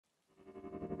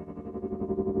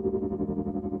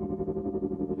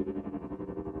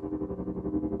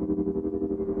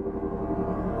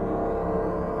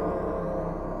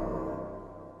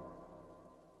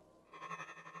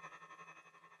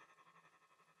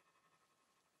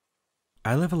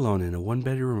I live alone in a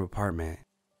one-bedroom apartment.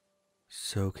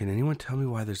 So can anyone tell me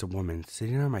why there's a woman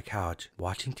sitting on my couch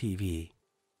watching TV?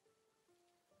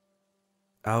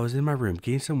 I was in my room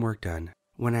getting some work done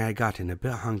when I had gotten a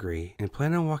bit hungry and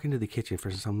planned on walking to the kitchen for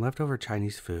some leftover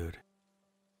Chinese food.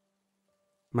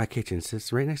 My kitchen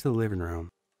sits right next to the living room,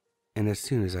 and as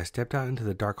soon as I stepped out into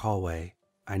the dark hallway,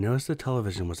 I noticed the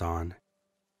television was on.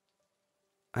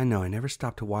 I know I never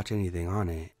stopped to watch anything on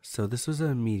it, so this was an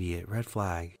immediate red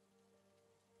flag.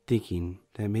 Thinking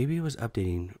that maybe it was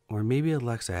updating or maybe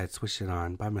Alexa had switched it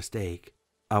on by mistake,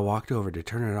 I walked over to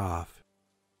turn it off.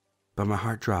 But my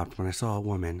heart dropped when I saw a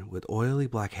woman with oily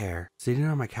black hair sitting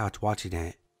on my couch watching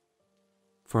it.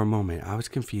 For a moment I was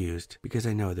confused because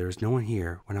I know there was no one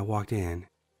here when I walked in,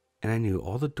 and I knew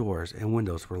all the doors and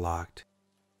windows were locked.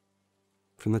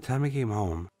 From the time I came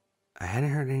home, I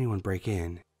hadn't heard anyone break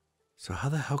in, so how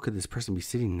the hell could this person be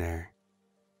sitting there?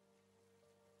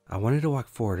 I wanted to walk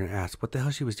forward and ask what the hell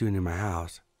she was doing in my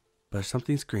house, but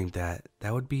something screamed that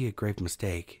would be a grave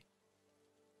mistake.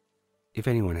 If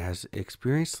anyone has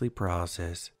experienced sleep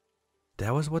paralysis,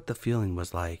 that was what the feeling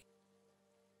was like.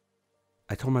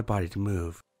 I told my body to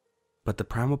move, but the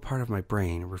primal part of my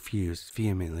brain refused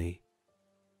vehemently.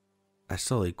 I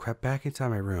slowly crept back inside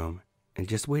my room and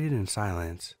just waited in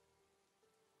silence.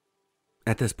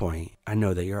 At this point, I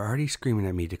know that you're already screaming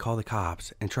at me to call the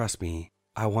cops, and trust me,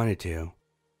 I wanted to.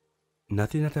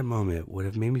 Nothing at that moment would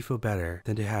have made me feel better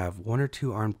than to have 1 or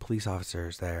 2 armed police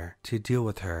officers there to deal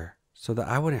with her so that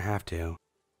I wouldn't have to.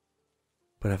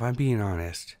 But if I'm being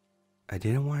honest, I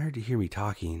didn't want her to hear me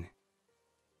talking.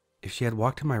 If she had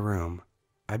walked to my room,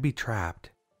 I'd be trapped,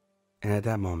 and at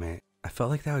that moment, I felt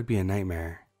like that would be a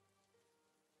nightmare.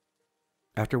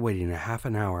 After waiting a half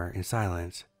an hour in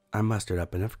silence, I mustered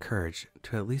up enough courage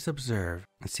to at least observe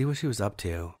and see what she was up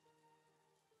to.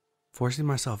 Forcing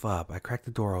myself up, I cracked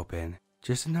the door open,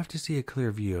 just enough to see a clear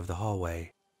view of the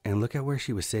hallway and look at where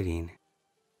she was sitting.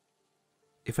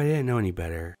 If I didn't know any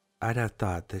better, I'd have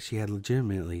thought that she had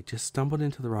legitimately just stumbled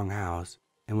into the wrong house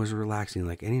and was relaxing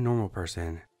like any normal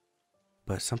person.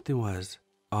 But something was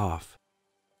off.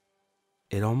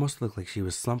 It almost looked like she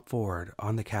was slumped forward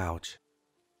on the couch.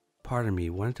 Part of me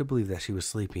wanted to believe that she was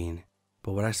sleeping,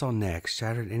 but what I saw next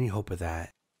shattered any hope of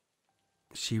that.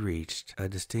 She reached a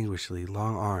distinguishedly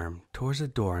long arm towards the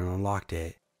door and unlocked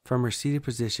it from her seated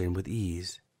position with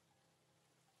ease.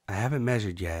 I haven't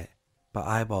measured yet, but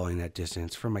eyeballing that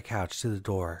distance from my couch to the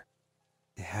door,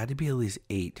 it had to be at least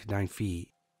 8 to 9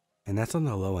 feet, and that's on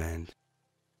the low end.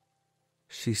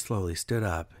 She slowly stood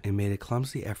up and made a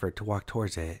clumsy effort to walk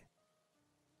towards it.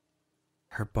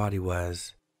 Her body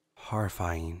was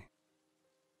horrifying.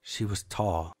 She was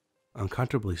tall,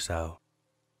 uncomfortably so.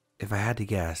 If I had to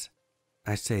guess,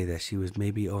 I'd say that she was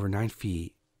maybe over 9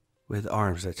 feet, with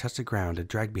arms that touched the ground and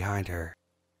dragged behind her.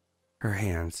 Her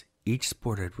hands each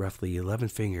sported roughly 11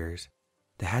 fingers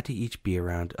that had to each be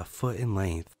around a foot in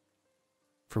length.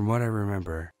 From what I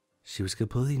remember, she was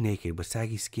completely naked with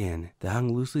saggy skin that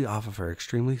hung loosely off of her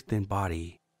extremely thin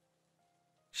body.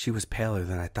 She was paler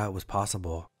than I thought was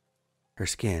possible. Her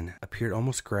skin appeared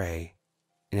almost gray,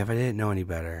 and if I didn't know any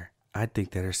better, I'd think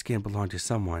that her skin belonged to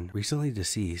someone recently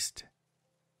deceased.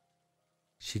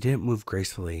 She didn't move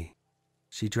gracefully.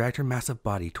 She dragged her massive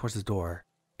body towards the door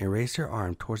and raised her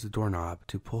arm towards the doorknob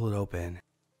to pull it open.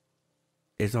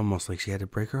 It's almost like she had to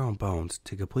break her own bones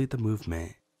to complete the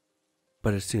movement.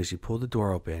 But as soon as she pulled the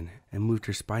door open and moved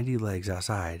her spiny legs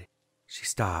outside, she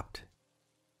stopped.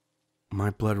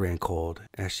 My blood ran cold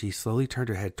as she slowly turned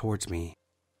her head towards me,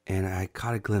 and I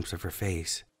caught a glimpse of her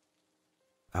face.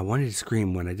 I wanted to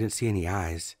scream when I didn't see any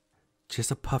eyes, just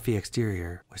a puffy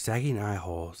exterior with sagging eye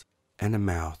holes and a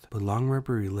mouth with long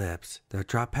rubbery lips that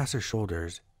dropped past her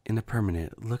shoulders in a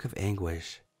permanent look of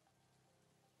anguish.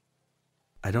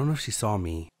 I don't know if she saw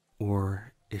me,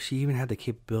 or if she even had the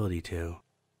capability to.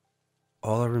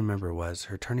 All I remember was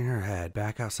her turning her head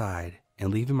back outside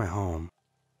and leaving my home.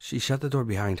 She shut the door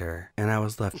behind her, and I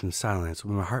was left in silence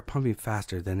with my heart pumping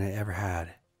faster than it ever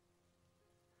had.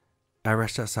 I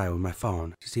rushed outside with my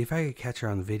phone to see if I could catch her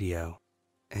on the video,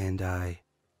 and I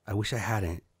wish I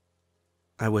hadn't.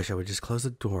 I wish I would just close the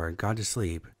door and gone to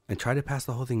sleep and try to pass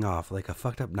the whole thing off like a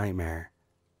fucked up nightmare.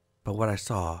 But what I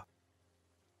saw,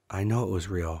 I know it was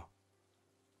real.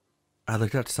 I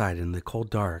looked outside in the cold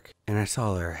dark and I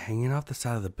saw her hanging off the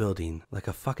side of the building like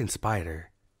a fucking spider.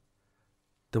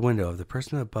 The window of the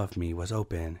person above me was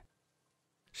open.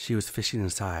 She was fishing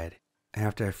inside, and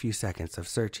after a few seconds of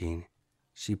searching,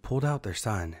 she pulled out their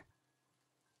son.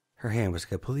 Her hand was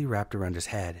completely wrapped around his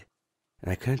head,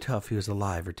 and I couldn't tell if he was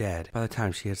alive or dead by the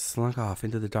time she had slunk off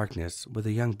into the darkness with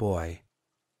a young boy.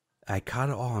 I caught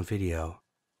it all on video.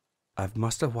 I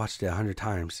must have watched it 100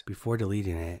 times before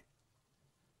deleting it.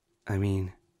 I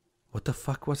mean, what the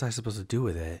fuck was I supposed to do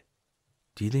with it?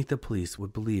 Do you think the police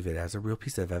would believe it as a real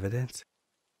piece of evidence?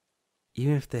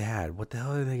 Even if they had, what the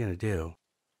hell are they going to do?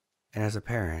 And as a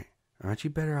parent, aren't you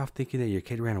better off thinking that your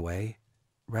kid ran away,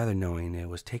 rather knowing it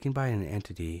was taken by an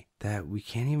entity that we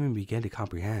can't even begin to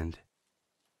comprehend?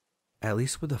 At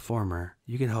least with the former,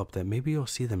 you can hope that maybe you'll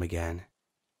see them again.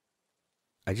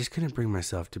 I just couldn't bring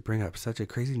myself to bring up such a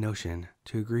crazy notion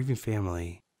to a grieving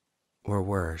family, or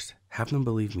worse, have them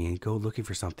believe me and go looking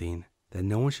for something that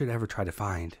no one should ever try to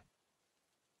find.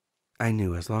 I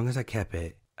knew as long as I kept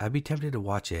it, I'd be tempted to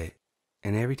watch it,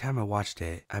 and every time I watched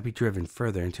it, I'd be driven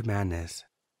further into madness.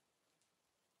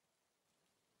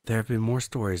 There have been more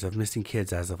stories of missing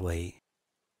kids as of late.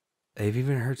 I've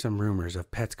even heard some rumors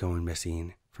of pets going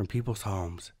missing from people's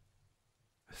homes.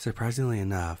 Surprisingly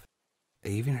enough, I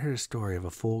even heard a story of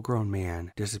a full-grown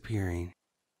man disappearing.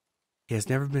 He has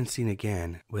never been seen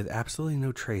again, with absolutely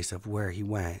no trace of where he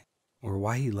went or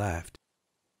why he left.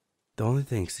 The only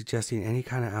thing suggesting any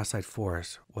kind of outside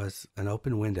force was an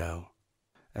open window,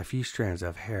 a few strands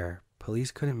of hair police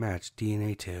couldn't match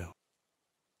DNA to.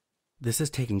 This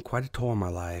has taken quite a toll on my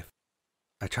life.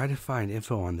 I tried to find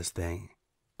info on this thing,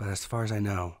 but as far as I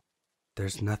know,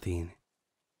 there's nothing.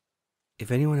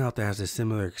 If anyone out there has a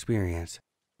similar experience,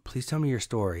 please tell me your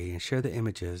story and share the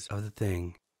images of the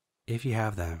thing, if you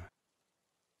have them.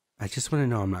 I just want to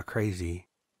know I'm not crazy.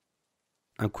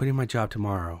 I'm quitting my job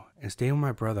tomorrow and staying with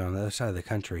my brother on the other side of the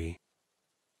country.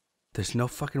 There's no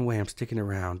fucking way I'm sticking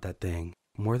around that thing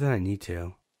more than I need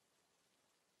to.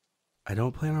 I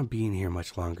don't plan on being here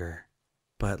much longer,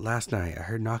 but last night I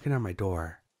heard knocking on my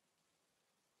door.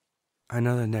 I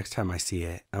know the next time I see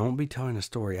it, I won't be telling a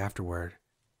story afterward,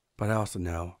 but I also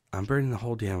know I'm burning the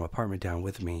whole damn apartment down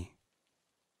with me.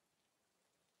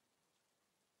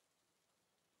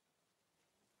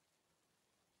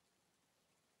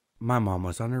 My mom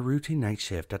was on her routine night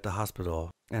shift at the hospital,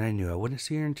 and I knew I wouldn't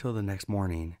see her until the next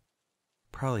morning,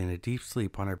 probably in a deep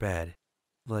sleep on her bed,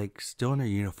 like still in her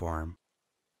uniform.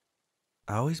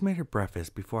 I always made her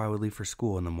breakfast before I would leave for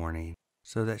school in the morning,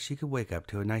 so that she could wake up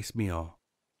to a nice meal.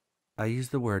 I use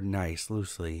the word nice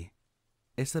loosely.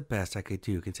 It's the best I could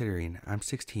do considering I'm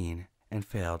 16 and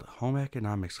failed home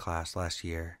economics class last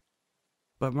year.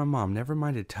 But my mom never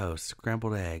minded toast,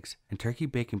 scrambled eggs, and turkey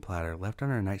bacon platter left on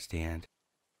her nightstand.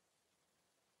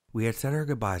 We had said our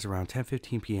goodbyes around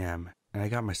 10:15 p.m., and I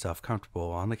got myself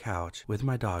comfortable on the couch with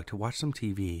my dog to watch some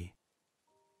TV.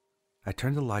 I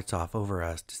turned the lights off over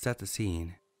us to set the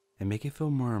scene and make it feel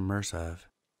more immersive.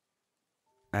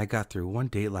 I got through one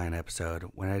Dateline episode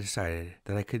when I decided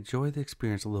that I could enjoy the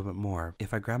experience a little bit more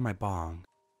if I grabbed my bong.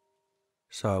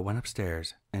 So I went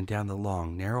upstairs and down the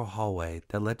long, narrow hallway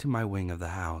that led to my wing of the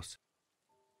house.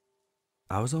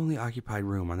 I was the only occupied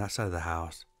room on that side of the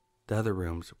house. The other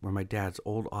rooms were my dad's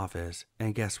old office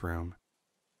and guest room,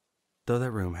 though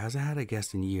that room hasn't had a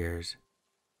guest in years.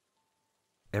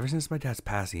 Ever since my dad's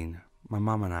passing, my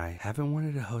mom and I haven't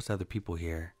wanted to host other people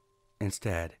here.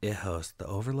 Instead, it hosts the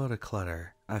overload of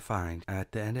clutter I find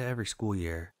at the end of every school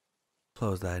year,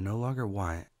 clothes that I no longer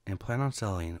want and plan on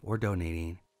selling or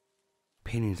donating,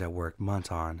 paintings I worked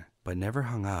months on but never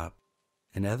hung up,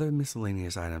 and other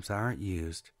miscellaneous items that aren't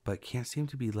used but can't seem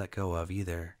to be let go of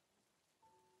either.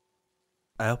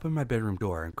 I opened my bedroom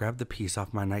door and grabbed the piece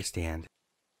off my nightstand.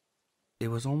 It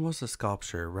was almost a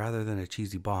sculpture rather than a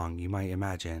cheesy bong you might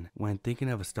imagine when thinking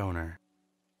of a stoner.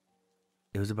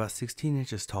 It was about 16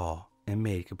 inches tall and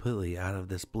made completely out of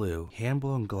this blue,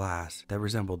 hand-blown glass that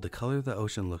resembled the color the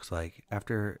ocean looks like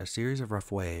after a series of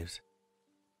rough waves.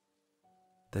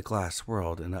 The glass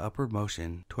swirled in an upward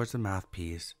motion towards the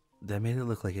mouthpiece that made it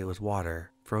look like it was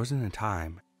water, frozen in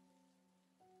time.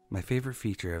 My favorite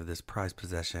feature of this prized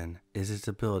possession is its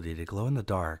ability to glow in the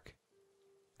dark.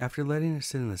 After letting it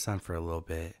sit in the sun for a little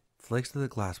bit, flakes of the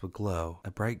glass would glow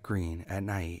a bright green at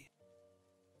night.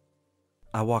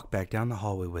 I walked back down the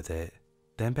hallway with it,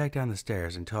 then back down the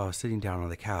stairs until I was sitting down on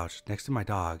the couch next to my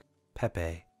dog,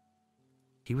 Pepe.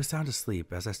 He was sound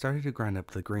asleep as I started to grind up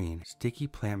the green, sticky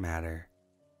plant matter,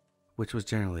 which was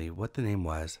generally what the name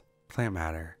was, plant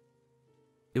matter.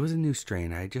 It was a new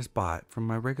strain I had just bought from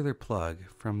my regular plug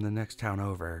from the next town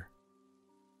over.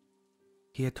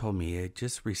 He had told me he had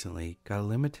just recently got a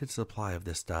limited supply of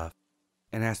this stuff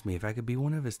and asked me if I could be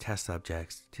one of his test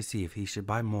subjects to see if he should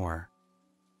buy more.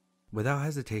 Without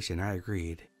hesitation, I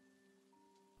agreed.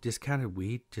 Discounted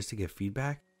weed just to give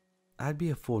feedback? I'd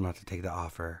be a fool not to take the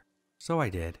offer, so I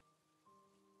did.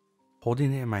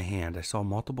 Holding it in my hand, I saw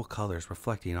multiple colors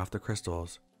reflecting off the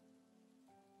crystals.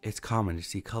 It's common to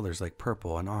see colors like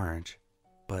purple and orange,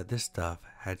 but this stuff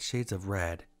had shades of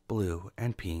red, blue,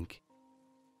 and pink.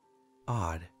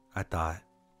 Odd, I thought,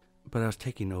 but I was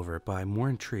taken over by more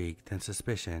intrigue than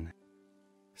suspicion.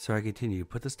 So I continued to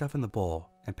put the stuff in the bowl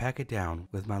and pack it down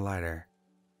with my lighter.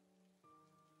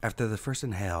 After the first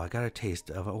inhale, I got a taste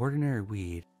of ordinary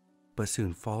weed, but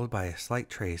soon followed by a slight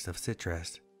trace of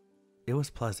citrus. It was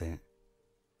pleasant.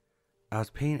 I was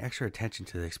paying extra attention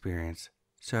to the experience,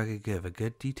 so I could give a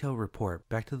good detailed report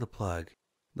back to the plug,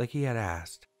 like he had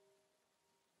asked.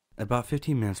 About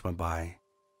 15 minutes went by.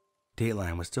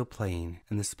 Dateline was still playing,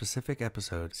 and the specific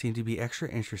episode seemed to be extra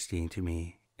interesting to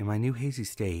me in my new hazy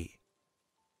state.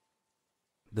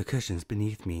 The cushions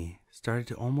beneath me started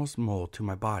to almost mold to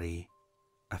my body.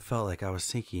 I felt like I was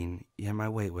sinking, yet my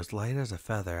weight was light as a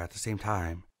feather at the same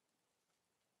time.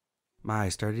 My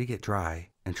eyes started to get dry,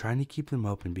 and trying to keep them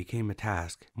open became a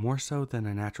task more so than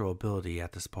a natural ability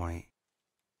at this point.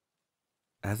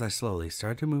 As I slowly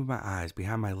started to move my eyes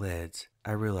behind my lids,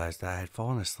 I realized that I had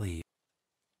fallen asleep.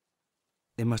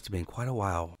 It must have been quite a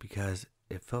while because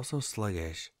it felt so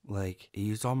sluggish, like it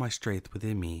used all my strength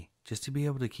within me just to be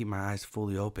able to keep my eyes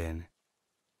fully open.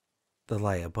 The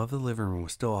light above the living room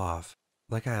was still off,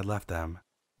 like I had left them,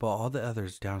 but all the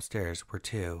others downstairs were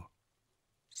too.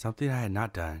 Something I had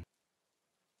not done.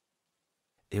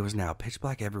 It was now pitch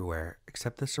black everywhere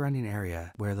except the surrounding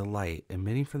area where the light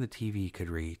emitting from the TV could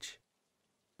reach,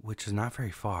 which was not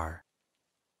very far.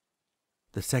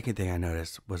 The second thing I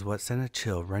noticed was what sent a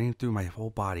chill running through my whole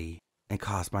body and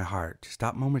caused my heart to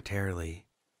stop momentarily.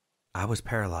 I was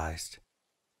paralyzed.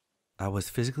 I was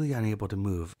physically unable to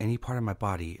move any part of my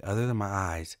body other than my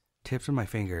eyes, tips of my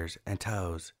fingers, and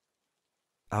toes.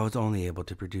 I was only able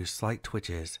to produce slight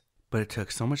twitches, but it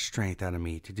took so much strength out of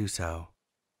me to do so.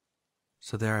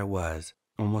 So there I was,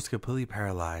 almost completely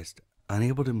paralyzed,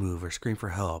 unable to move or scream for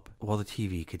help, while the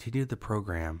TV continued the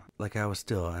program like I was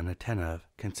still an attentive,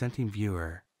 consenting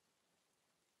viewer.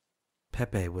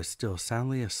 Pepe was still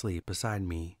soundly asleep beside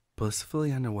me,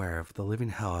 blissfully unaware of the living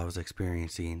hell I was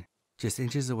experiencing, just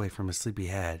inches away from his sleepy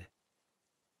head.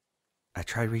 I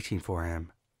tried reaching for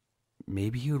him.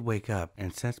 Maybe he would wake up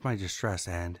and sense my distress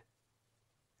and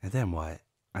then what?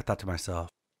 I thought to myself.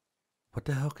 What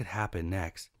the hell could happen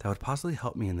next that would possibly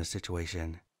help me in this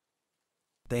situation?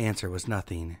 The answer was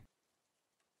nothing.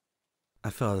 I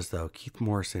felt as though Keith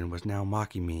Morrison was now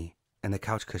mocking me, and the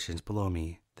couch cushions below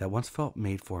me that once felt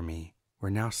made for me were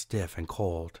now stiff and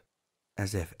cold,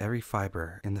 as if every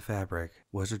fiber in the fabric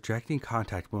was rejecting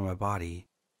contact with my body.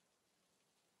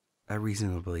 I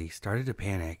reasonably started to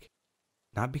panic,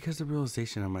 not because the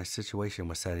realization of my situation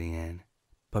was setting in,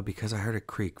 but because I heard a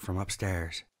creak from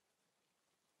upstairs.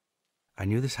 I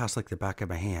knew this house like the back of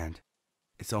my hand.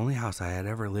 It's the only house I had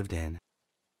ever lived in.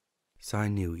 So I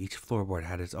knew each floorboard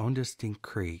had its own distinct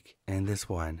creak, and this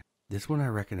one I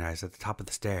recognized at the top of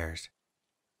the stairs.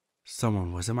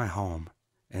 Someone was in my home,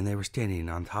 and they were standing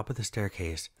on top of the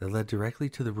staircase that led directly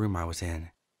to the room I was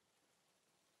in.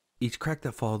 Each crack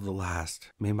that followed the last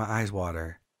made my eyes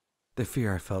water. The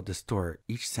fear I felt distort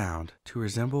each sound to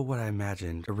resemble what I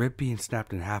imagined a rib being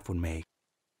snapped in half would make.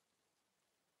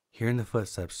 Hearing the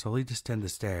footsteps slowly descend the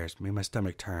stairs made my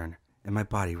stomach turn, and my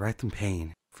body writhed in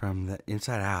pain from the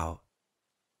inside out.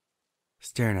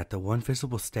 Staring at the one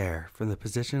visible stare from the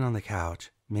position on the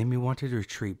couch made me want to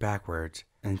retreat backwards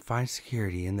and find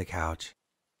security in the couch.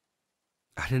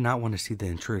 I did not want to see the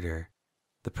intruder,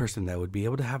 the person that would be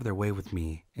able to have their way with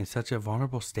me in such a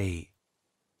vulnerable state,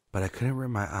 but I couldn't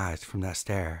rip my eyes from that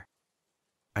stare.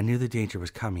 I knew the danger was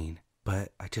coming,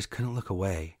 but I just couldn't look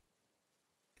away.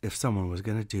 If someone was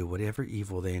going to do whatever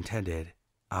evil they intended,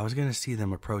 I was going to see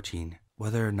them approaching,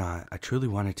 whether or not I truly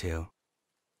wanted to.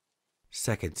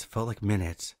 Seconds felt like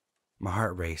minutes. My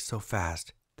heart raced so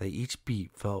fast that each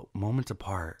beat felt moments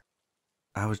apart.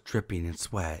 I was dripping in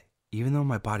sweat, even though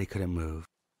my body couldn't move.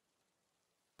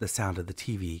 The sound of the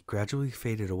TV gradually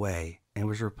faded away and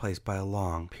was replaced by a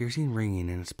long, piercing ringing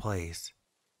in its place.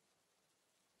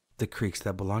 The creaks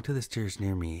that belonged to the stairs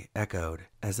near me echoed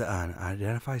as the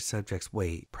unidentified subject's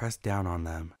weight pressed down on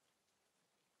them.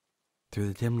 Through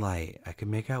the dim light, I could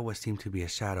make out what seemed to be a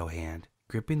shadow hand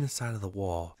gripping the side of the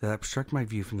wall that obstructed my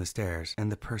view from the stairs and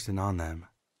the person on them.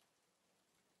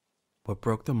 What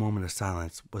broke the moment of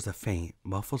silence was a faint,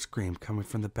 muffled scream coming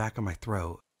from the back of my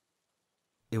throat.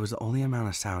 It was the only amount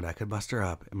of sound I could muster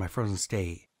up in my frozen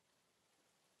state.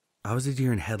 I was a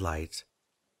deer in headlights,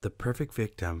 the perfect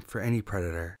victim for any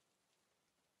predator.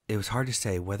 It was hard to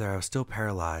say whether I was still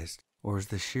paralyzed or was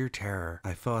the sheer terror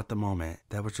I felt at the moment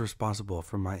that was responsible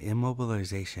for my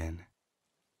immobilization.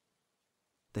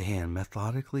 The hand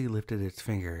methodically lifted its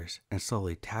fingers and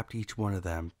slowly tapped each one of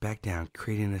them back down,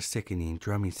 creating a sickening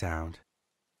drumming sound.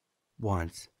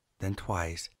 Once, then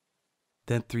twice.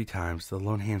 Then 3 times the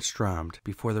lone hand strummed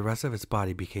before the rest of its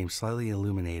body became slightly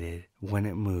illuminated when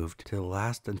it moved to the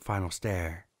last and final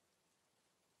stare.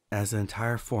 As the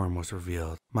entire form was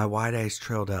revealed, my wide eyes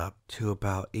trailed up to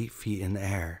about 8 feet in the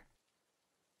air.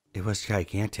 It was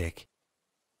gigantic.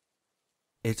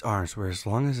 Its arms were as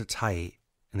long as its height,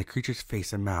 and the creature's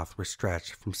face and mouth were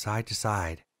stretched from side to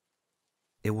side.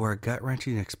 It wore a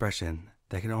gut-wrenching expression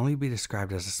that can only be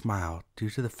described as a smile due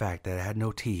to the fact that it had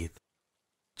no teeth.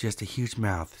 Just a huge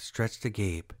mouth stretched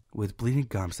agape with bleeding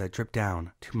gums that dripped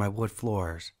down to my wood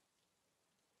floors.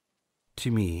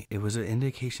 To me, it was an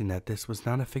indication that this was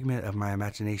not a figment of my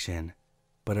imagination,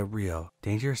 but a real,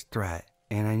 dangerous threat,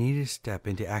 and I needed to step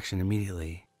into action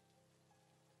immediately.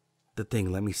 The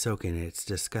thing let me soak in its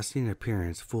disgusting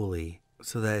appearance fully,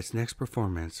 so that its next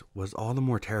performance was all the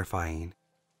more terrifying.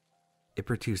 It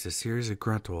produced a series of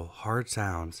gruntle, hard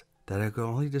sounds that I could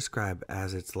only describe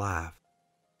as its laugh.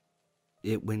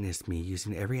 It witnessed me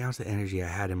using every ounce of energy I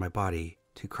had in my body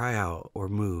to cry out or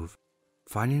move,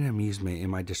 finding amusement in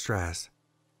my distress.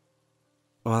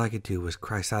 All I could do was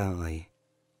cry silently.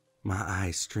 My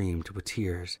eyes streamed with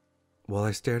tears, while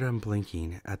I stared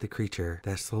unblinking at the creature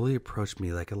that slowly approached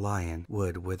me like a lion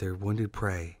would with their wounded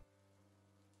prey.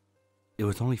 It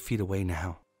was only feet away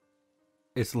now.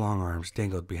 Its long arms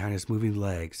dangled behind its moving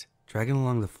legs, dragging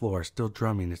along the floor, still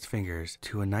drumming its fingers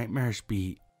to a nightmarish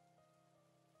beat.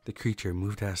 The creature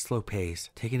moved at a slow pace,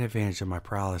 taking advantage of my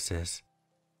paralysis.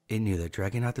 It knew that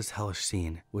dragging out this hellish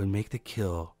scene would make the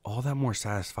kill all that more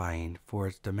satisfying for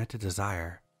its demented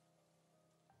desire.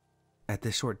 At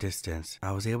this short distance,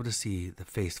 I was able to see the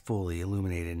face fully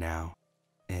illuminated now,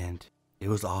 and it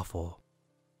was awful.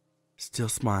 Still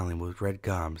smiling with red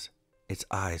gums, its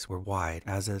eyes were wide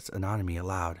as its anatomy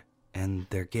allowed, and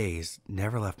their gaze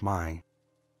never left mine.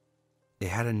 It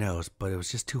had a nose, but it was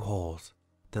just 2 holes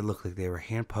that looked like they were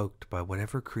hand-poked by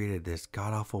whatever created this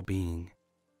god-awful being.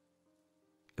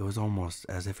 It was almost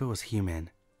as if it was human,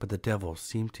 but the devil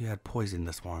seemed to have poisoned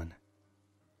this one.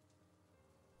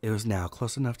 It was now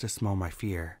close enough to smell my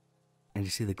fear, and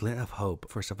to see the glint of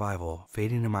hope for survival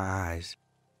fading in my eyes.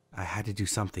 I had to do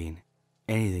something,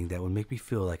 anything that would make me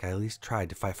feel like I at least tried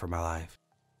to fight for my life.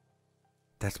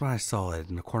 That's when I saw it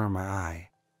in the corner of my eye,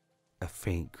 a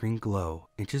faint green glow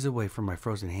inches away from my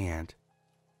frozen hand.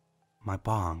 My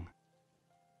bong.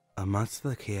 Amongst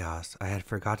the chaos, I had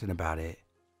forgotten about it,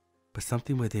 but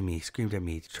something within me screamed at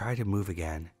me to try to move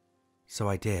again, so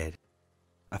I did.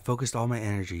 I focused all my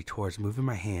energy towards moving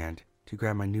my hand to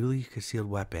grab my newly concealed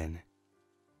weapon,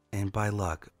 and by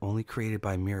luck, only created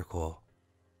by a miracle,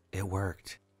 it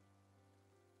worked.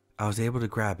 I was able to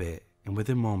grab it, and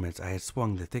within moments I had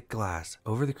swung the thick glass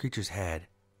over the creature's head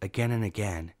again and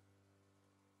again.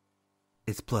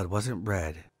 Its blood wasn't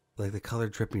red, like the color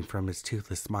dripping from its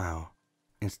toothless smile.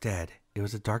 Instead, it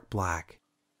was a dark black.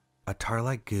 A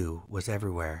tar-like goo was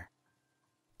everywhere.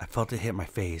 I felt it hit my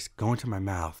face, go into my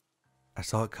mouth. I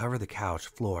saw it cover the couch,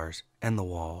 floors, and the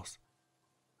walls.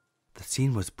 The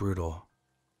scene was brutal.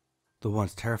 The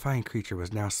once terrifying creature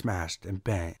was now smashed and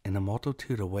bent in a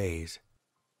multitude of ways.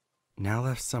 Now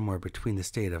left somewhere between the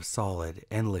state of solid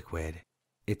and liquid,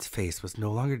 its face was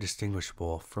no longer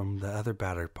distinguishable from the other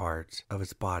battered parts of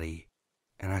its body,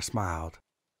 and I smiled.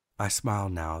 I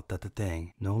smiled now that the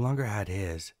thing no longer had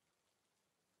his.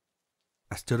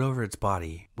 I stood over its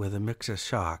body with a mix of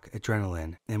shock,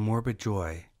 adrenaline, and morbid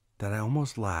joy that I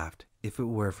almost laughed if it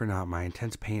were for not my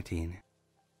intense panting.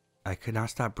 I could not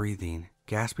stop breathing,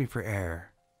 gasping for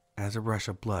air, as a rush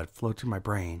of blood flowed through my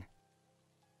brain.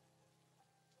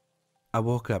 I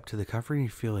woke up to the comforting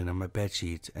feeling of my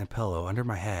bedsheets and pillow under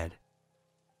my head.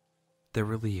 The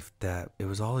relief that it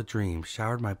was all a dream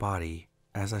showered my body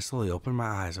as I slowly opened my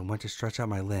eyes and went to stretch out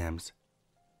my limbs,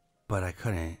 but I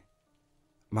couldn't.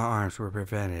 My arms were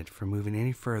prevented from moving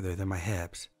any further than my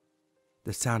hips.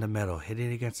 The sound of metal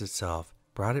hitting against itself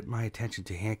brought my attention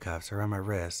to handcuffs around my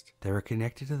wrists that were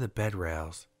connected to the bed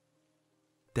rails.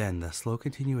 Then the slow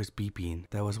continuous beeping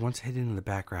that was once hidden in the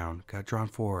background got drawn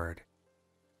forward.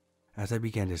 As I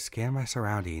began to scan my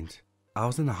surroundings, I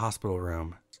was in the hospital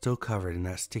room, still covered in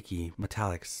that sticky,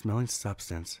 metallic smelling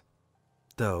substance.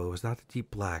 Though it was not the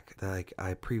deep black that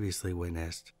I previously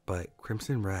witnessed, but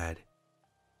crimson red.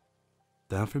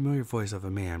 The unfamiliar voice of a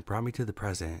man brought me to the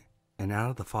present, and out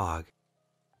of the fog.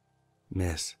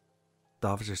 "Miss," the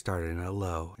officer started in a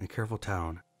low and careful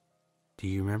tone, "do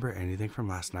you remember anything from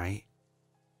last night?"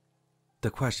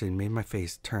 The question made my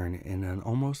face turn in an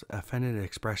almost offended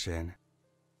expression.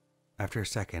 After a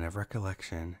second of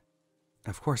recollection,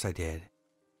 of course I did.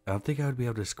 I don't think I would be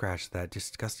able to scratch that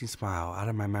disgusting smile out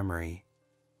of my memory.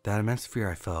 That immense fear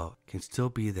I felt can still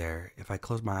be there if I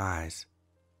close my eyes.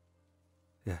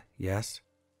 Yes?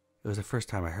 It was the first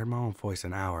time I heard my own voice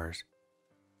in hours.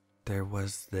 There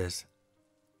was this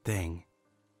thing.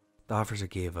 The officer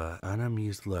gave an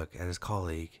unamused look at his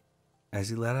colleague as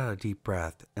he let out a deep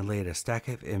breath and laid a stack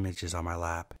of images on my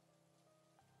lap.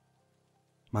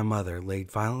 My mother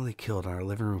laid violently killed on our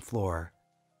living room floor.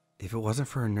 If it wasn't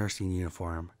for her nursing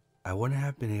uniform, I wouldn't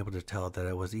have been able to tell that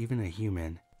it was even a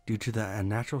human due to the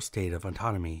unnatural state of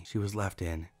autonomy she was left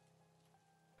in.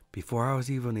 Before I was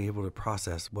even able to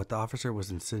process what the officer was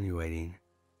insinuating,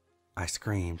 I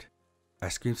screamed. I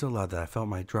screamed so loud that I felt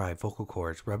my dry vocal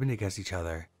cords rubbing against each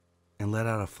other and let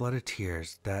out a flood of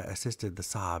tears that assisted the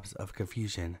sobs of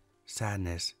confusion,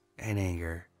 sadness, and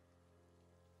anger.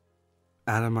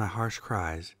 Out of my harsh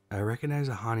cries, I recognized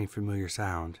a haunting familiar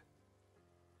sound.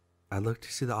 I looked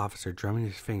to see the officer drumming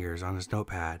his fingers on his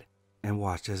notepad and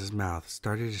watched as his mouth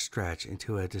started to stretch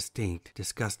into a distinct,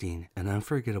 disgusting, and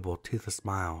unforgettable toothless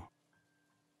smile.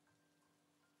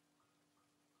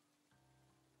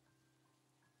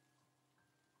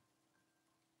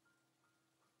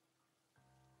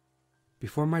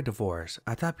 Before my divorce,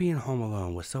 I thought being home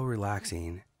alone was so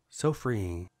relaxing, so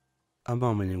freeing, a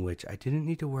moment in which I didn't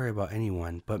need to worry about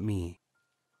anyone but me.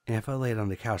 And if I laid on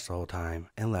the couch the whole time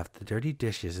and left the dirty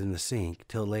dishes in the sink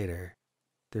till later,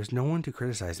 there's no one to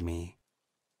criticize me.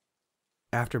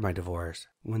 After my divorce,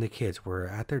 when the kids were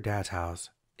at their dad's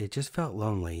house, it just felt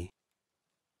lonely.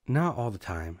 Not all the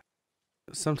time.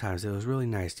 Sometimes it was really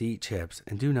nice to eat chips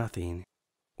and do nothing,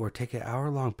 or take an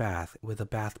hour-long bath with a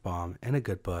bath bomb and a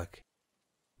good book.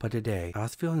 But today, I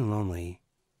was feeling lonely.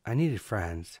 I needed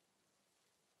friends.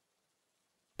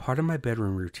 Part of my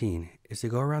bedroom routine is to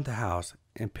go around the house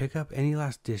and pick up any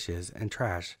last dishes and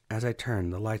trash as I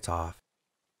turn the lights off.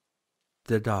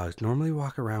 The dogs normally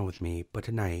walk around with me, but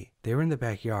tonight they were in the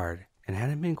backyard and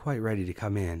hadn't been quite ready to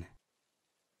come in.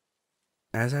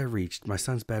 As I reached my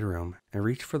son's bedroom and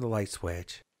reached for the light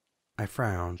switch, I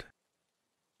frowned.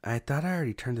 I thought I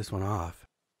already turned this one off.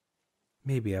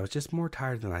 Maybe I was just more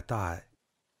tired than I thought.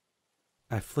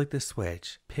 I flicked the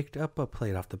switch, picked up a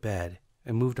plate off the bed,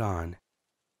 and moved on.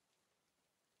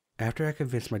 After I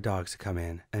convinced my dogs to come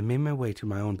in, I made my way to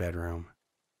my own bedroom.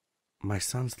 My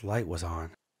son's light was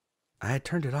on. I had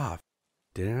turned it off,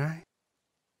 didn't I?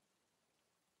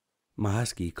 My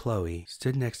husky, Chloe,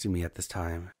 stood next to me at this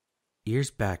time.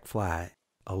 Ears back flat,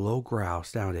 a low growl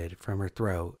sounded from her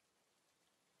throat.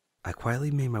 I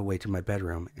quietly made my way to my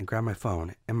bedroom and grabbed my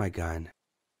phone and my gun.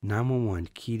 911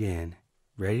 keyed in,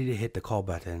 ready to hit the call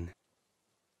button.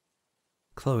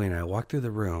 Chloe and I walked through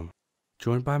the room,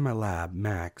 joined by my lab,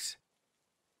 Max.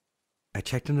 I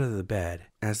checked under the bed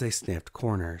as they sniffed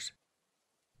corners.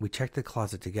 We checked the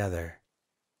closet together.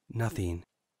 Nothing.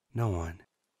 No one.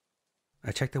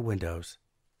 I checked the windows.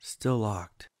 Still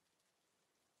locked.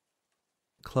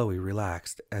 Chloe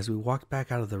relaxed as we walked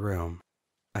back out of the room.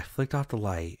 I flicked off the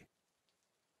light.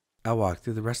 I walked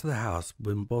through the rest of the house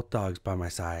with both dogs by my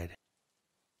side.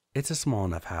 It's a small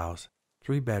enough house,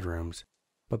 3 bedrooms,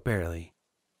 but barely.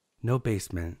 No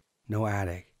basement, no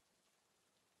attic.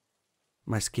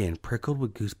 My skin prickled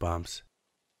with goosebumps.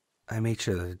 I made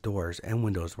sure that the doors and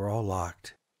windows were all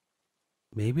locked.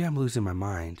 Maybe I'm losing my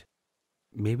mind.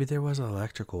 Maybe there was an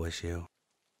electrical issue.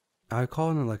 I would call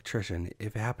an electrician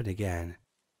if it happened again.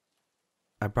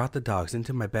 I brought the dogs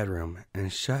into my bedroom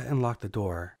and shut and locked the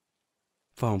door.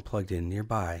 Phone plugged in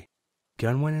nearby.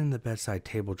 Gun went in the bedside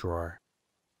table drawer.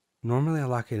 Normally I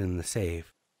lock it in the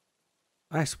safe.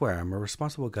 I swear I'm a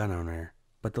responsible gun owner,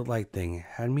 but the light thing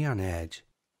had me on edge.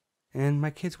 And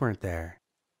my kids weren't there.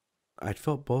 I'd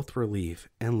felt both relief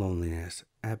and loneliness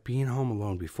at being home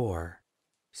alone before.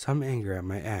 Some anger at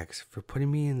my ex for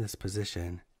putting me in this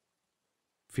position.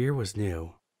 Fear was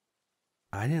new.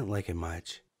 I didn't like it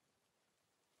much.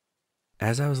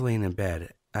 As I was laying in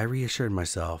bed, I reassured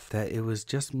myself that it was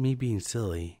just me being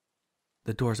silly.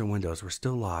 The doors and windows were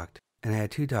still locked, and I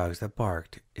had 2 dogs that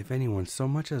barked if anyone so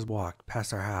much as walked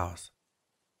past our house.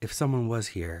 If someone was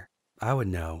here, I would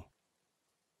know.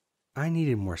 I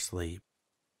needed more sleep.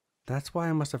 That's why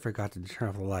I must have forgotten to turn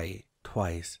off the light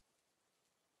twice.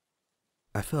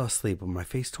 I fell asleep with my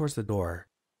face towards the door.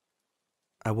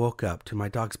 I woke up to my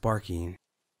dogs barking.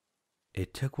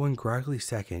 It took one groggly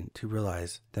second to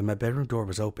realize that my bedroom door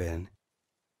was open.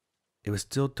 It was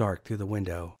still dark through the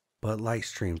window, but light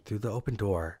streamed through the open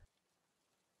door.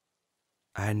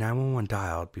 I had 911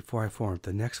 dialed before I formed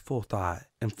the next full thought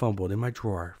and fumbled in my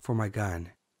drawer for my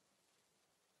gun.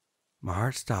 My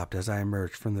heart stopped as I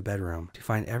emerged from the bedroom to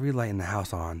find every light in the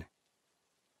house on.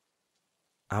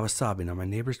 I was sobbing on my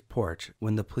neighbor's porch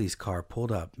when the police car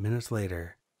pulled up minutes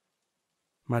later.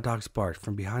 My dogs barked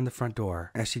from behind the front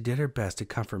door as she did her best to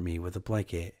comfort me with a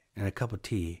blanket and a cup of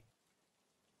tea.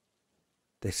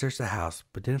 They searched the house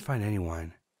but didn't find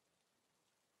anyone.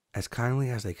 As kindly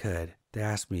as they could, they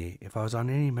asked me if I was on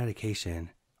any medication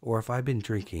or if I'd been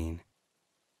drinking.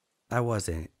 I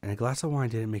wasn't, and a glass of wine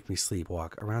didn't make me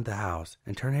sleepwalk around the house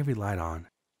and turn every light on.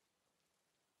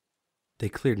 They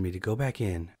cleared me to go back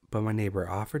in, but my neighbor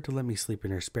offered to let me sleep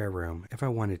in her spare room if I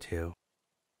wanted to,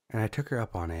 and I took her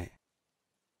up on it.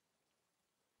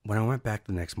 When I went back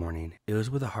the next morning, it was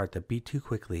with a heart that beat too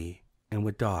quickly and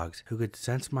with dogs who could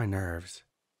sense my nerves.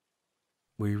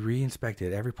 We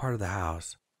re-inspected every part of the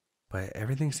house, but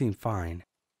everything seemed fine.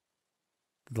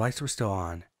 The lights were still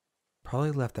on,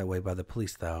 probably left that way by the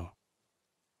police though.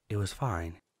 It was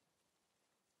fine.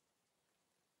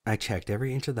 I checked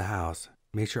every inch of the house,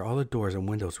 made sure all the doors and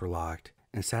windows were locked,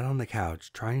 and sat on the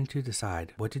couch trying to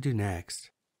decide what to do next.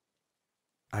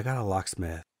 I got a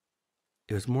locksmith.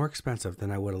 It was more expensive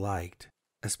than I would have liked,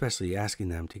 especially asking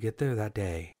them to get there that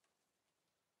day.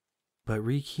 But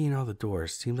rekeying all the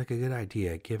doors seemed like a good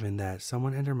idea given that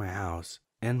someone entered my house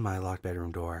and my locked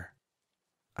bedroom door.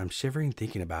 I'm shivering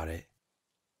thinking about it.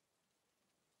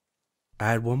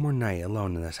 I had one more night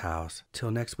alone in this house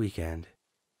till next weekend.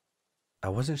 I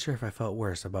wasn't sure if I felt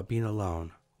worse about being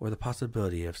alone or the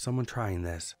possibility of someone trying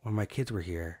this when my kids were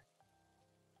here.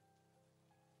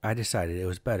 I decided it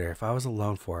was better if I was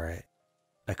alone for it.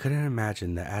 I couldn't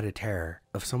imagine the added terror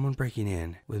of someone breaking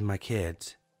in with my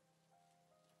kids.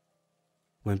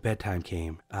 When bedtime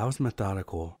came, I was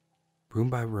methodical, room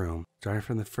by room, starting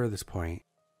from the furthest point,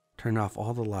 turned off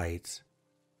all the lights.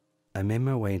 I made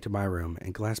my way into my room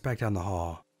and glanced back down the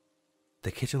hall.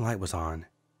 The kitchen light was on.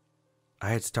 I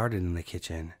had started in the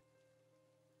kitchen.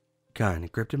 Gun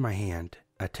gripped in my hand,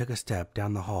 I took a step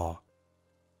down the hall.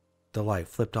 The light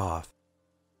flipped off.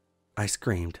 I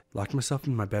screamed, locked myself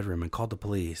in my bedroom, and called the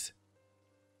police.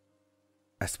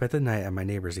 I spent the night at my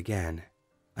neighbor's again.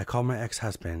 I called my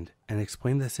ex-husband and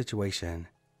explained the situation.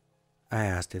 I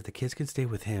asked if the kids could stay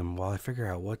with him while I figure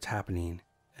out what's happening,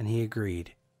 and he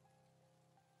agreed.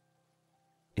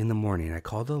 In the morning, I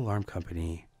called the alarm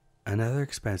company, another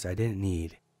expense I didn't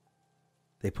need.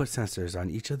 They put sensors on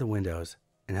each of the windows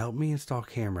and helped me install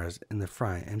cameras in the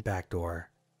front and back door.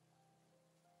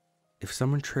 If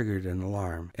someone triggered an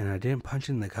alarm and I didn't punch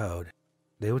in the code,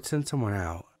 they would send someone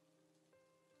out.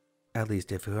 At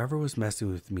least if whoever was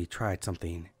messing with me tried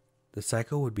something, the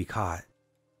psycho would be caught.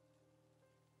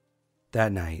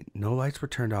 That night, no lights were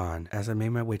turned on as I made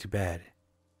my way to bed.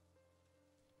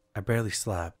 I barely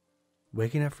slept,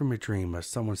 waking up from a dream of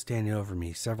someone standing over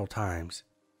me several times.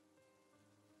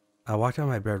 I walked out of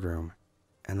my bedroom,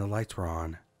 and the lights were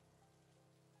on.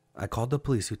 I called the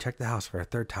police who checked the house for a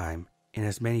third time in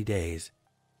as many days,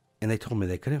 and they told me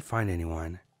they couldn't find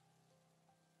anyone.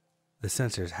 The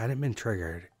sensors hadn't been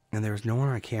triggered, and there was no one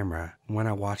on camera when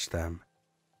I watched them.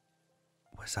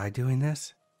 Was I doing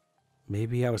this?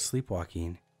 Maybe I was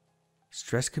sleepwalking.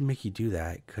 Stress could make you do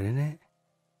that, couldn't it?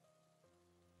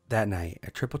 That night, I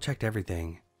triple-checked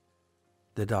everything.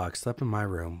 The dog slept in my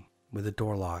room with the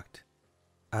door locked.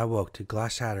 I awoke to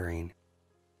glass shattering.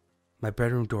 My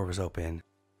bedroom door was open.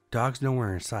 Dogs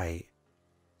nowhere in sight.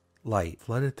 Light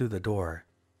flooded through the door.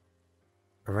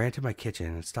 I ran to my kitchen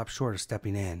and stopped short of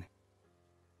stepping in.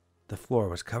 The floor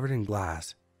was covered in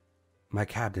glass. My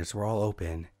cabinets were all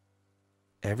open.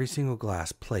 Every single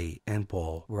glass, plate, and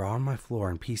bowl were on my floor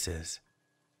in pieces.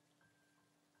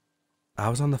 I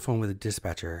was on the phone with the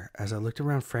dispatcher as I looked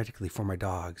around frantically for my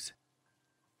dogs.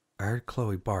 I heard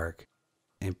Chloe bark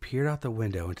and peered out the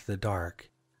window into the dark.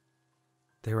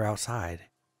 They were outside.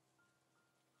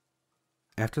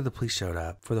 After the police showed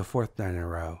up for the fourth night in a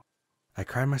row, I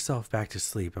cried myself back to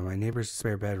sleep in my neighbor's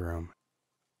spare bedroom.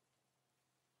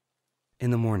 In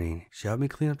the morning, she helped me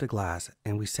clean up the glass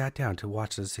and we sat down to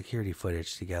watch the security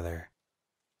footage together.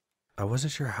 I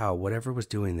wasn't sure how whatever was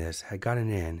doing this had gotten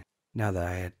in now that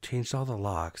I had changed all the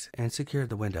locks and secured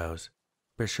the windows,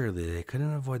 but surely they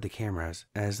couldn't avoid the cameras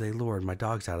as they lured my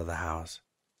dogs out of the house.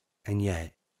 And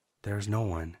yet, there was no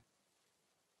one.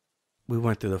 We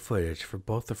went through the footage for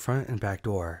both the front and back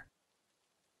door.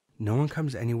 No one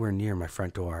comes anywhere near my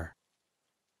front door.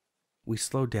 We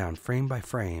slowed down frame by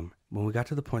frame when we got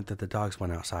to the point that the dogs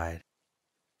went outside.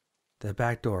 The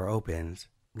back door opens,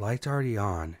 lights already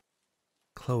on.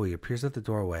 Chloe appears at the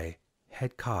doorway,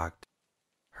 head cocked.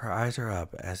 Her eyes are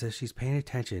up as if she's paying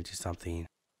attention to something,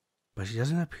 but she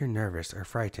doesn't appear nervous or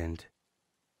frightened.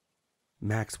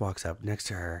 Max walks up next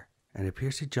to her and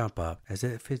appears to jump up as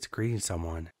if it's greeting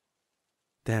someone.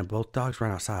 Then both dogs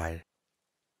run outside.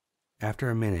 After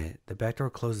a minute, the back door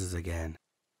closes again.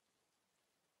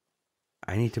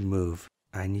 I need to move.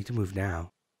 I need to move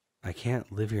now. I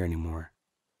can't live here anymore.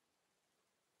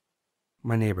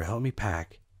 My neighbor helped me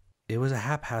pack. It was a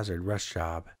haphazard rush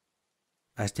job.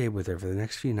 I stayed with her for the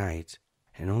next few nights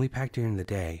and only packed during the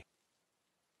day.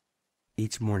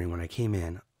 Each morning when I came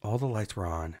in, all the lights were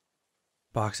on.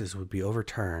 Boxes would be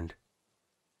overturned.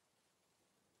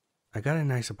 I got a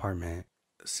nice apartment,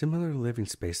 similar living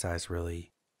space size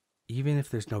really, even if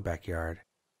there's no backyard.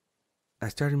 I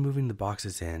started moving the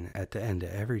boxes in at the end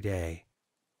of every day.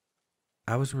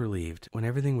 I was relieved when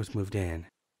everything was moved in.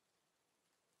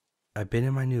 I've been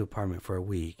in my new apartment for a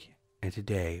week, and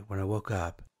today, when I woke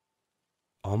up,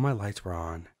 all my lights were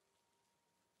on.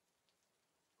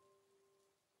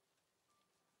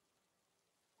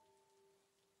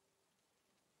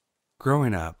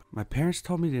 Growing up, my parents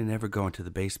told me to never go into the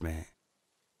basement.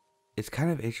 It's kind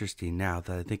of interesting now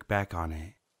that I think back on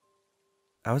it.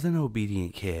 I was an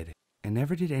obedient kid and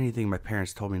never did anything my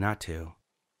parents told me not to,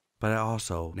 but I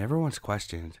also never once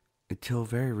questioned, until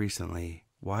very recently,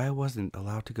 why I wasn't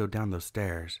allowed to go down those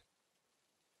stairs.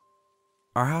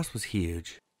 Our house was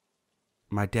huge.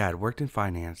 My dad worked in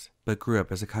finance, but grew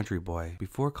up as a country boy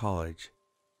before college,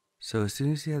 so as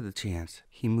soon as he had the chance,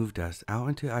 he moved us out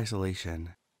into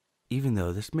isolation, even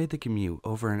though this made the commute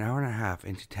over an hour and a half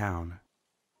into town.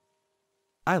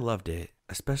 I loved it,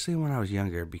 especially when I was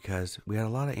younger because we had a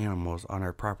lot of animals on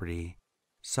our property,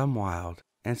 some wild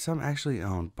and some actually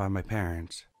owned by my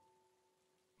parents.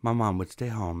 My mom would stay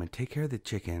home and take care of the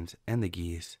chickens and the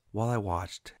geese while I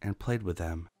watched and played with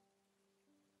them.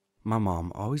 My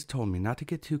mom always told me not to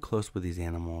get too close with these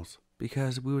animals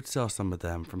because we would sell some of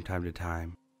them from time to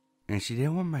time, and she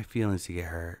didn't want my feelings to get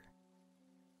hurt.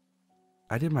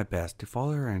 I did my best to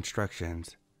follow her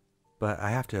instructions, but I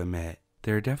have to admit,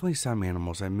 there are definitely some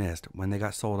animals I missed when they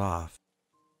got sold off.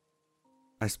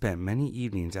 I spent many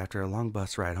evenings after a long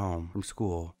bus ride home from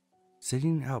school,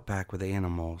 sitting out back with the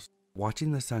animals,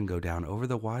 watching the sun go down over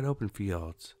the wide open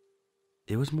fields.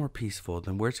 It was more peaceful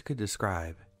than words could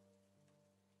describe.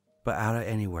 But out of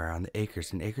anywhere on the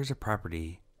acres and acres of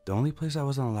property, the only place I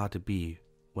wasn't allowed to be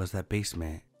was that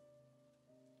basement.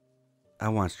 I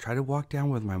once tried to walk down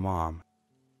with my mom.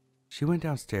 She went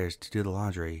downstairs to do the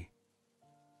laundry.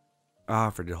 I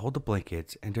offered to hold the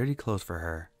blankets and dirty clothes for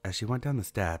her as she went down the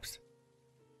steps,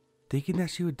 thinking that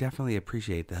she would definitely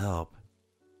appreciate the help,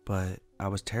 but I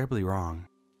was terribly wrong.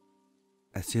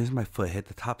 As soon as my foot hit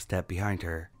the top step behind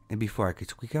her, and before I could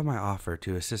squeak out my offer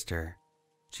to assist her,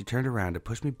 she turned around to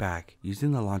push me back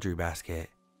using the laundry basket.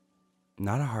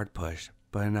 Not a hard push,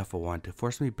 but enough of one to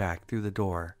force me back through the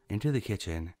door into the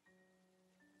kitchen.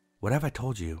 "What have I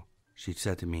told you?" she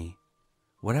said to me.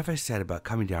 "What have I said about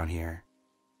coming down here?"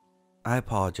 I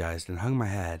apologized and hung my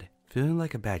head, feeling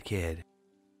like a bad kid.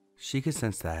 She could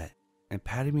sense that and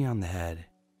patted me on the head.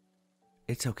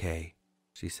 "It's okay,"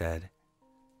 she said.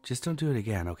 "Just don't do it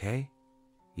again, okay?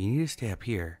 You need to stay up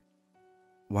here.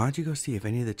 Why don't you go see if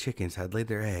any of the chickens had laid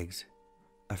their eggs?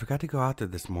 I forgot to go out there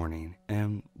this morning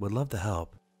and would love the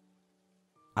help."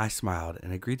 I smiled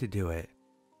and agreed to do it.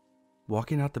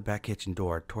 Walking out the back kitchen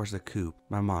door towards the coop,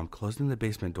 my mom closing the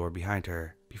basement door behind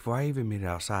her before I even made it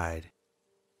outside.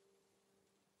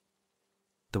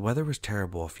 The weather was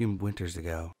terrible a few winters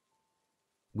ago.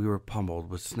 We were pummeled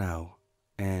with snow,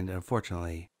 and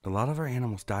unfortunately, a lot of our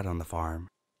animals died on the farm.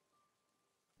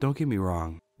 Don't get me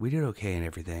wrong, we did okay and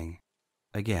everything.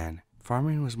 Again,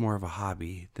 farming was more of a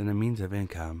hobby than a means of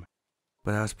income,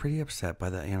 but I was pretty upset by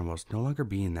the animals no longer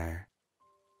being there.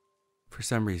 For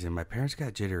some reason, my parents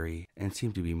got jittery and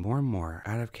seemed to be more and more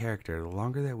out of character the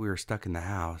longer that we were stuck in the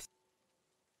house.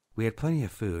 We had plenty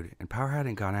of food and power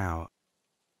hadn't gone out.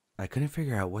 I couldn't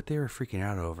figure out what they were freaking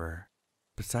out over,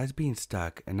 besides being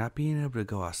stuck and not being able to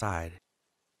go outside.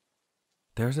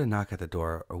 There was a knock at the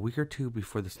door a week or two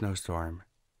before the snowstorm,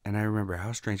 and I remember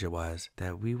how strange it was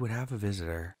that we would have a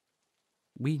visitor.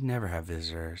 We never have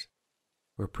visitors.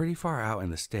 We're pretty far out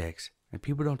in the sticks, and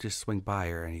people don't just swing by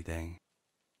or anything,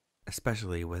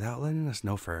 especially without letting us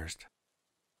know first.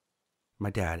 My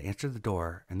dad answered the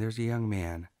door, and there's a young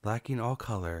man, lacking all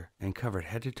color and covered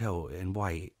head to toe in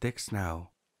white, thick snow.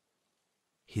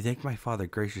 He thanked my father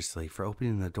graciously for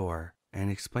opening the door and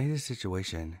explained his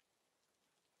situation.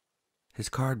 His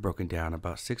car had broken down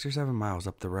about 6 or 7 miles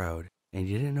up the road, and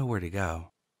he didn't know where to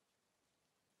go.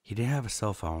 He didn't have a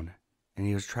cell phone, and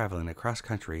he was traveling across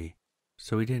country,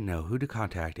 so he didn't know who to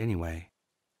contact anyway.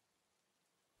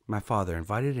 My father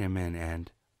invited him in,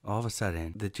 and all of a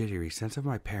sudden, the jittery sense of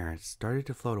my parents started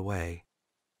to float away.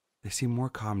 They seemed more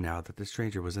calm now that the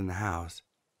stranger was in the house,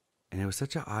 and it was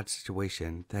such an odd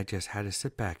situation that I just had to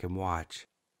sit back and watch.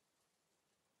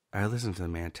 I listened to the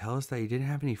man tell us that he didn't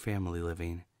have any family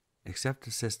living, except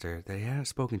a sister that he hadn't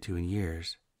spoken to in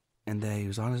years, and that he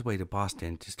was on his way to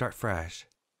Boston to start fresh.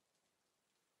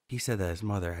 He said that his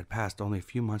mother had passed only a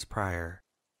few months prior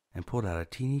and pulled out a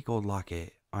teeny gold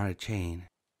locket on a chain.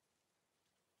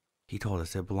 He told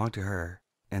us it belonged to her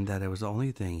and that it was the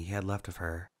only thing he had left of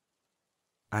her.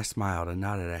 I smiled and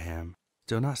nodded at him,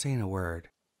 still not saying a word.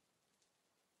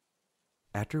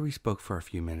 After we spoke for a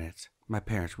few minutes, my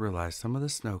parents realized some of the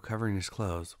snow covering his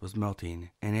clothes was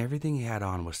melting and everything he had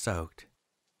on was soaked.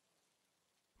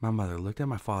 My mother looked at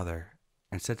my father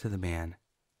and said to the man,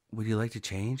 "Would you like to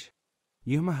change?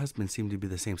 You and my husband seem to be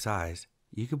the same size.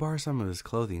 You could borrow some of his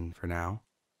clothing for now."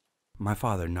 My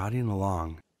father nodding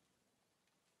along.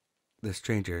 The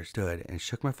stranger stood and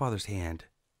shook my father's hand,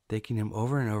 thanking him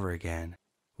over and over again,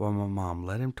 while my mom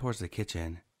led him towards the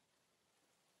kitchen.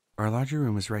 "Our laundry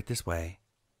room is right this way.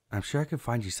 I'm sure I could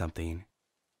find you something."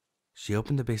 She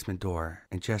opened the basement door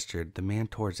and gestured the man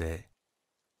towards it.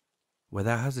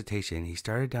 Without hesitation, he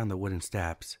started down the wooden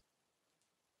steps.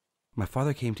 My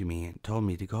father came to me and told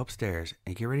me to go upstairs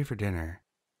and get ready for dinner.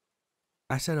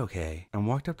 I said okay and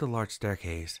walked up the large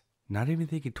staircase, not even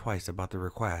thinking twice about the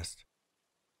request.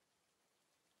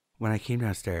 When I came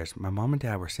downstairs, my mom and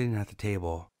dad were sitting at the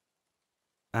table.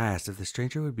 I asked if the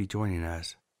stranger would be joining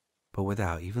us, but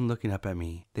without even looking up at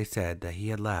me, they said that he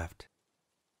had left.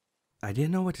 I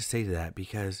didn't know what to say to that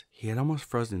because he had almost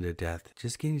frozen to death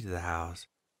just getting to the house,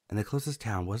 and the closest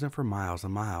town wasn't for miles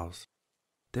and miles.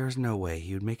 There was no way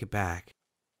he would make it back.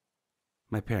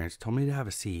 My parents told me to have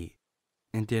a seat,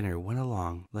 and dinner went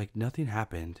along like nothing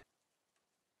happened.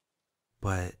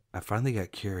 But I finally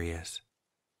got curious.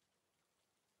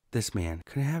 This man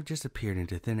couldn't have just appeared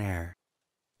into thin air.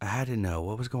 I had to know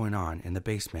what was going on in the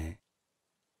basement.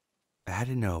 I had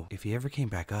to know if he ever came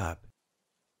back up.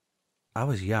 I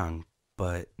was young,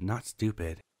 but not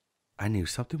stupid. I knew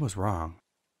something was wrong.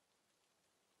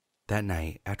 That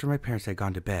night, after my parents had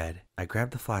gone to bed, I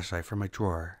grabbed the flashlight from my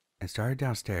drawer and started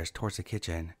downstairs towards the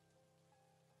kitchen.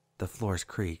 The floors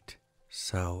creaked,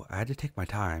 so I had to take my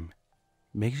time,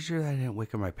 making sure that I didn't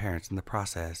wake up my parents in the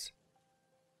process.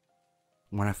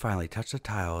 When I finally touched the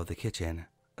tile of the kitchen,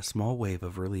 a small wave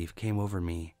of relief came over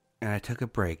me, and I took a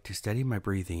break to steady my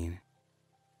breathing,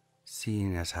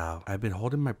 seeing as how I'd been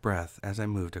holding my breath as I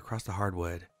moved across the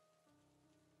hardwood.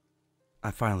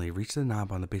 I finally reached the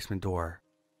knob on the basement door,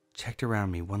 checked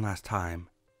around me one last time,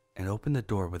 and opened the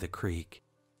door with a creak.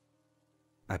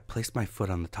 I placed my foot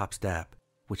on the top step,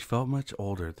 which felt much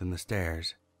older than the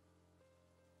stairs.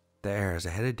 The air as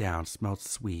I headed down smelled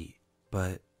sweet,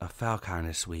 but a foul kind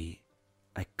of sweet.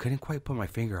 I couldn't quite put my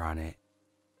finger on it.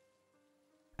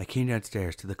 I came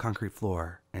downstairs to the concrete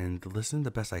floor and listened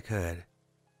the best I could.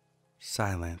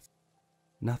 Silence.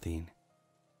 Nothing.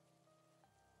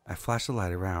 I flashed the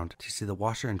light around to see the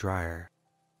washer and dryer,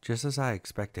 just as I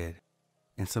expected,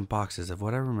 and some boxes of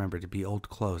what I remembered to be old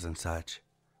clothes and such,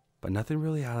 but nothing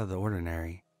really out of the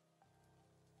ordinary.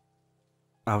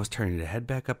 I was turning to head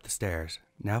back up the stairs,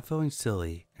 now feeling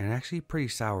silly and actually pretty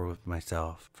sour with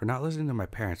myself for not listening to my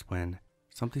parents when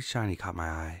something shiny caught my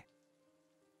eye.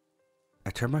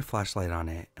 I turned my flashlight on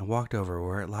it and walked over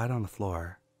where it lay on the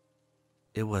floor.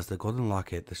 It was the golden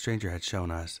locket the stranger had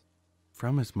shown us,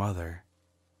 from his mother.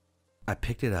 I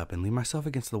picked it up and leaned myself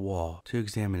against the wall to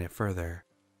examine it further,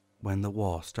 when the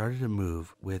wall started to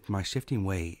move with my shifting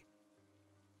weight.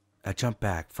 I jumped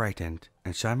back, frightened,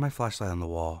 and shined my flashlight on the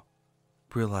wall,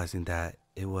 realizing that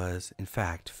it was, in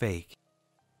fact, fake.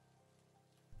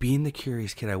 Being the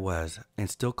curious kid I was, and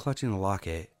still clutching the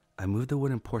locket, I moved the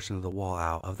wooden portion of the wall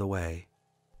out of the way,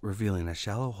 revealing a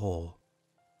shallow hole.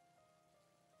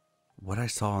 What I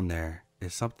saw in there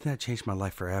is something that changed my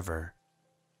life forever.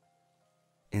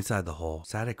 Inside the hole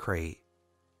sat a crate.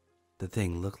 The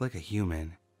thing looked like a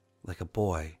human, like a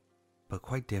boy, but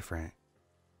quite different.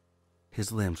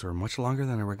 His limbs were much longer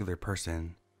than a regular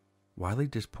person, widely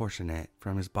disproportionate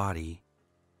from his body.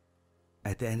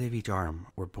 At the end of each arm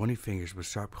were bony fingers with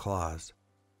sharp claws.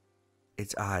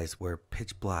 Its eyes were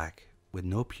pitch black, with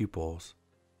no pupils.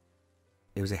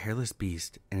 It was a hairless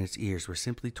beast, and its ears were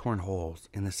simply torn holes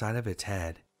in the side of its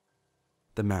head.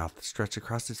 The mouth stretched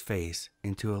across its face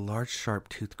into a large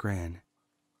sharp-toothed grin.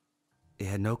 It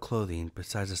had no clothing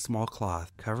besides a small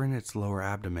cloth covering its lower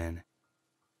abdomen.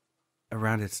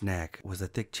 Around its neck was a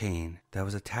thick chain that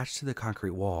was attached to the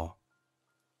concrete wall.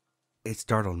 It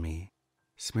startled me,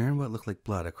 smearing what looked like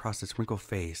blood across its wrinkled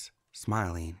face,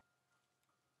 smiling.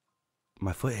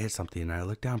 My foot hit something and I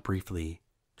looked down briefly,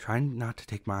 trying not to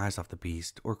take my eyes off the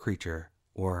beast or creature,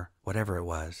 or whatever it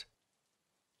was.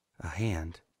 A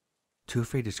hand. Too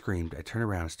afraid to scream, I turned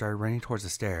around and started running towards the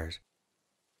stairs.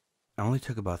 I only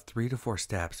took about 3 to 4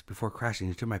 steps before crashing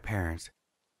into my parents,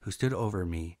 who stood over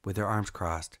me with their arms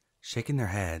crossed, shaking their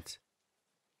heads.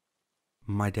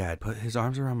 My dad put his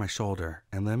arms around my shoulder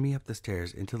and led me up the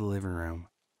stairs into the living room,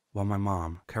 while my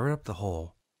mom covered up the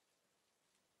hole.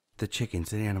 The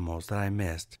chickens and animals that I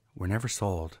missed were never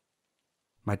sold.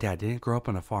 My dad didn't grow up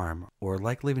on a farm or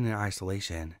like living in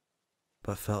isolation,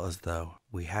 but felt as though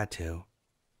we had to.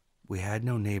 We had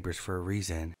no neighbors for a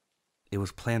reason. It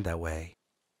was planned that way.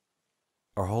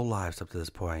 Our whole lives up to this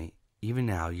point, even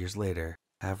now years later,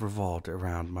 have revolved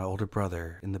around my older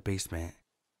brother in the basement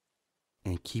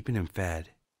and keeping him fed.